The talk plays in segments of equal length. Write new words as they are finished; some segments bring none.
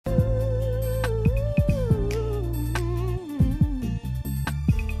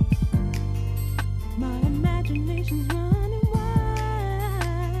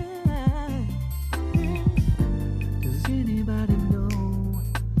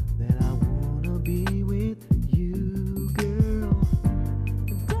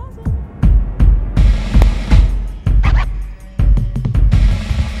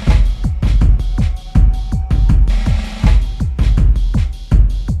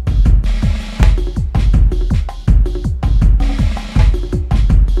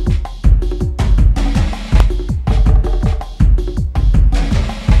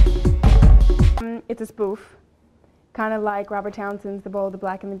spoof, kind of like Robert Townsend's The Bold, the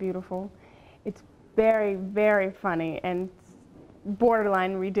Black, and the Beautiful. It's very, very funny and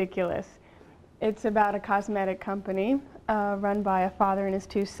borderline ridiculous. It's about a cosmetic company run by a father and his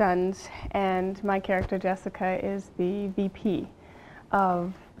two sons, and my character Jessica is the VP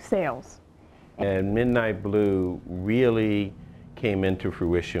of sales. And Midnight Blue really came into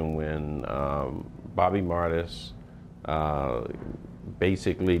fruition when Bobby Mardis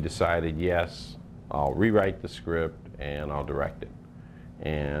basically decided, yes, I'll rewrite the script and I'll direct it.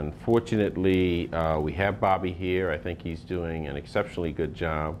 And fortunately, we have Bobby here. I think he's doing an exceptionally good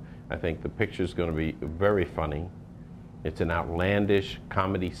job. I think the picture's going to be very funny. It's an outlandish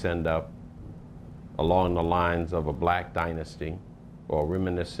comedy send-up along the lines of a Black Dynasty, or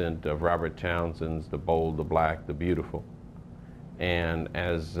reminiscent of Robert Townsend's The Bold, the Black, the Beautiful. And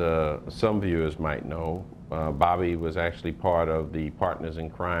as some viewers might know, Bobby was actually part of the Partners in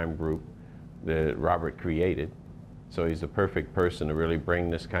Crime group that Robert created. So he's the perfect person to really bring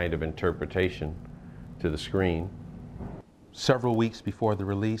this kind of interpretation to the screen. Several weeks before the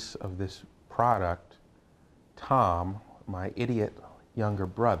release of this product, Tom, my idiot younger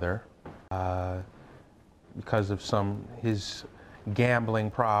brother, because of his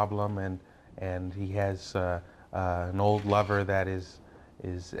gambling problem, and he has an old lover that is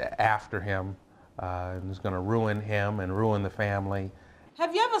after him and is going to ruin him and ruin the family.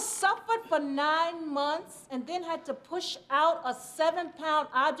 Have you ever suffered for 9 months and then had to push out a 7-pound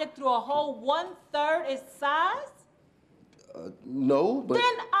object through a hole 1/3 its size? No, but...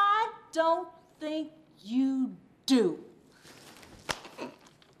 Then I don't think you do.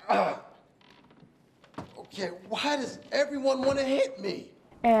 Okay, why does everyone want to hit me?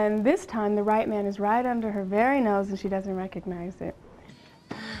 And this time, the right man is right under her very nose and she doesn't recognize it.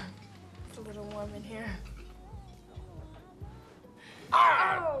 It's a little warm in here.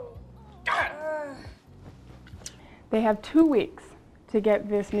 They have 2 weeks to get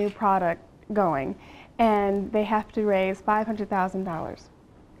this new product going, and they have to raise $500,000.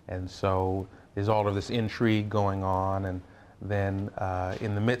 And so there's all of this intrigue going on, and then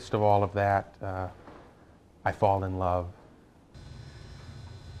in the midst of all of that, I fall in love.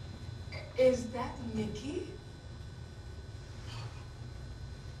 Is that Nikki?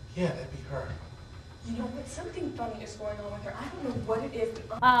 Yeah, that'd be her. You know what? Something funny is going on with her. I don't know what it is.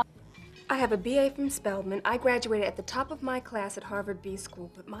 I have a BA from Spelman. I graduated at the top of my class at Harvard B School,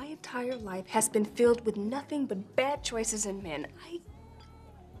 but my entire life has been filled with nothing but bad choices in men.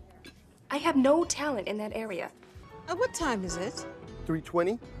 I have no talent in that area. What time is it?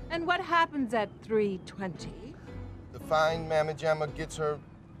 3:20. And what happens at 3:20? The fine mamma jamma gets her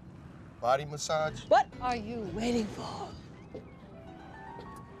body massage. What are you waiting for?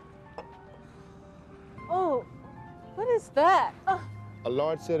 Oh, what is that? A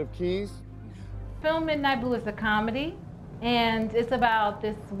large set of keys. Film Midnight Blue is a comedy, and it's about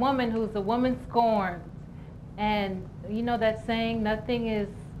this woman who's a woman scorned. And you know that saying, nothing is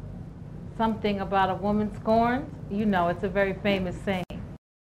something about a woman scorned? You know, it's a very famous saying.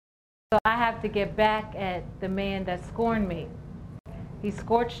 So I have to get back at the man that scorned me. He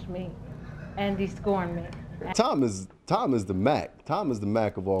scorched me, and he scorned me. Tom is the Mac. Tom is the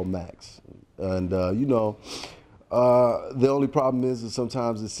Mac of all Macs. And, you know, the only problem is that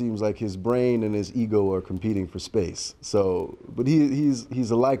sometimes it seems like his brain and his ego are competing for space. So, but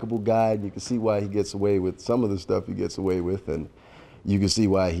he's a likable guy, and you can see why he gets away with some of the stuff he gets away with, and you can see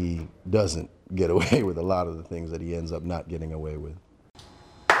why he doesn't get away with a lot of the things that he ends up not getting away with.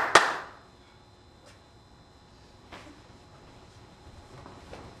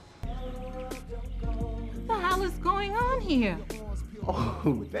 What the hell is going on here?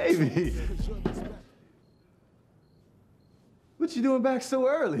 Oh, baby. What you doing back so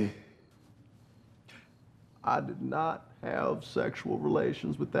early? I did not have sexual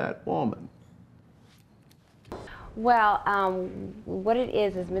relations with that woman. Well, what it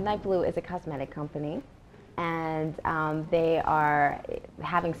is Midnight Blue is a cosmetic company, and they are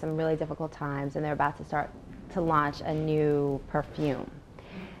having some really difficult times, and they're about to start to launch a new perfume.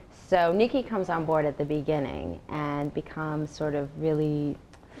 So Nikki comes on board at the beginning and becomes sort of really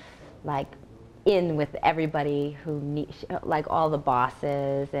like in with everybody who like all the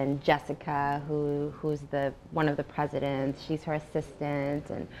bosses, and Jessica, who's one of the presidents, she's her assistant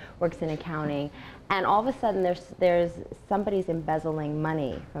and works in accounting. And all of a sudden there's somebody's embezzling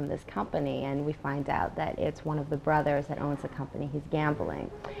money from this company, and we find out that it's one of the brothers that owns the company. He's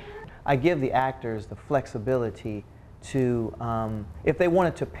gambling. I give the actors the flexibility to, if they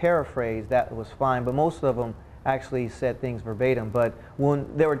wanted to paraphrase, that was fine, but most of them actually said things verbatim. But when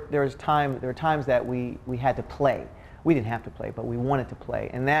there were times that we had to play. We didn't have to play, but we wanted to play,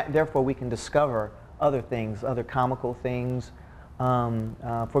 and that therefore we can discover other things, other comical things.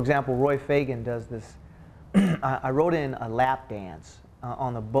 For example, Roy Fagan does this. I wrote in a lap dance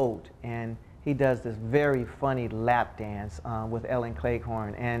on the boat, and he does this very funny lap dance with Ellen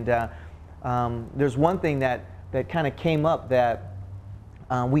Cleghorn. And there's one thing that kind of came up that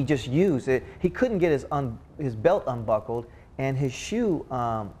we just used. He couldn't get his belt unbuckled and his shoe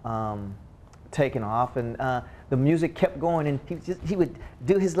taken off, and the music kept going, and he would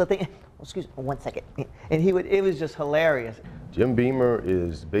do his little thing. Oh, excuse me, 1 second. And it was just hilarious. Jim Beamer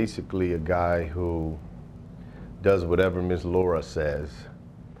is basically a guy who does whatever Miss Laura says,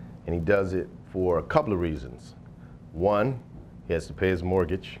 and he does it for a couple of reasons. One, he has to pay his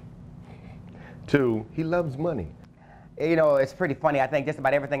mortgage. Two, he loves money. You know, it's pretty funny. I think just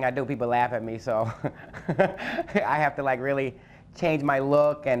about everything I do, people laugh at me, so I have to like really change my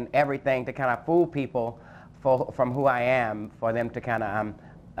look and everything to kind of fool people from who I am, for them to kind of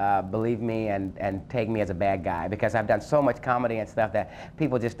believe me and take me as a bad guy, because I've done so much comedy and stuff that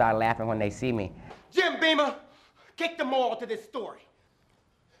people just start laughing when they see me. Jim Beamer, kick the moral to this story.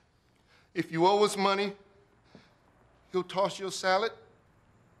 If you owe us money, he'll toss you a salad.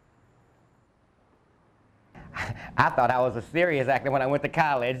 I thought I was a serious actor when I went to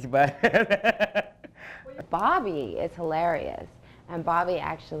college, but... Bobby is hilarious, and Bobby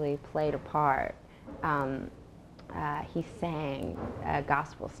actually played a part. He sang a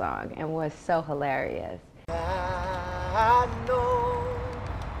gospel song and was so hilarious. I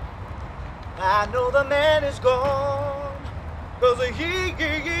know the man is gone, 'cause he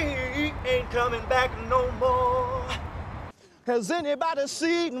ain't coming back no more. Has anybody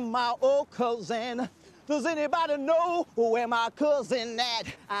seen my old cousin? Does anybody know where my cousin at?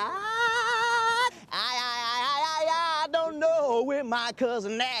 I don't know where my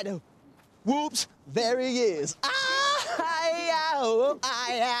cousin at. Whoops, there he is.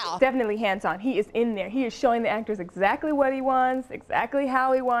 Definitely hands-on. He is in there. He is showing the actors exactly what he wants, exactly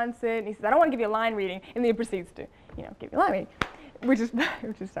how he wants it. And he says, I don't want to give you a line reading, and then he proceeds to, you know, give you a line reading, which is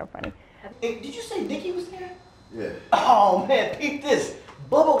so funny. Hey, did you say Nikki was there? Yeah. Oh man, peep this.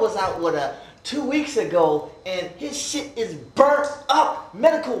 Bubba was out with her 2 weeks ago, and his shit is burnt up.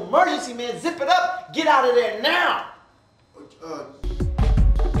 Medical emergency, man. Zip it up. Get out of there now.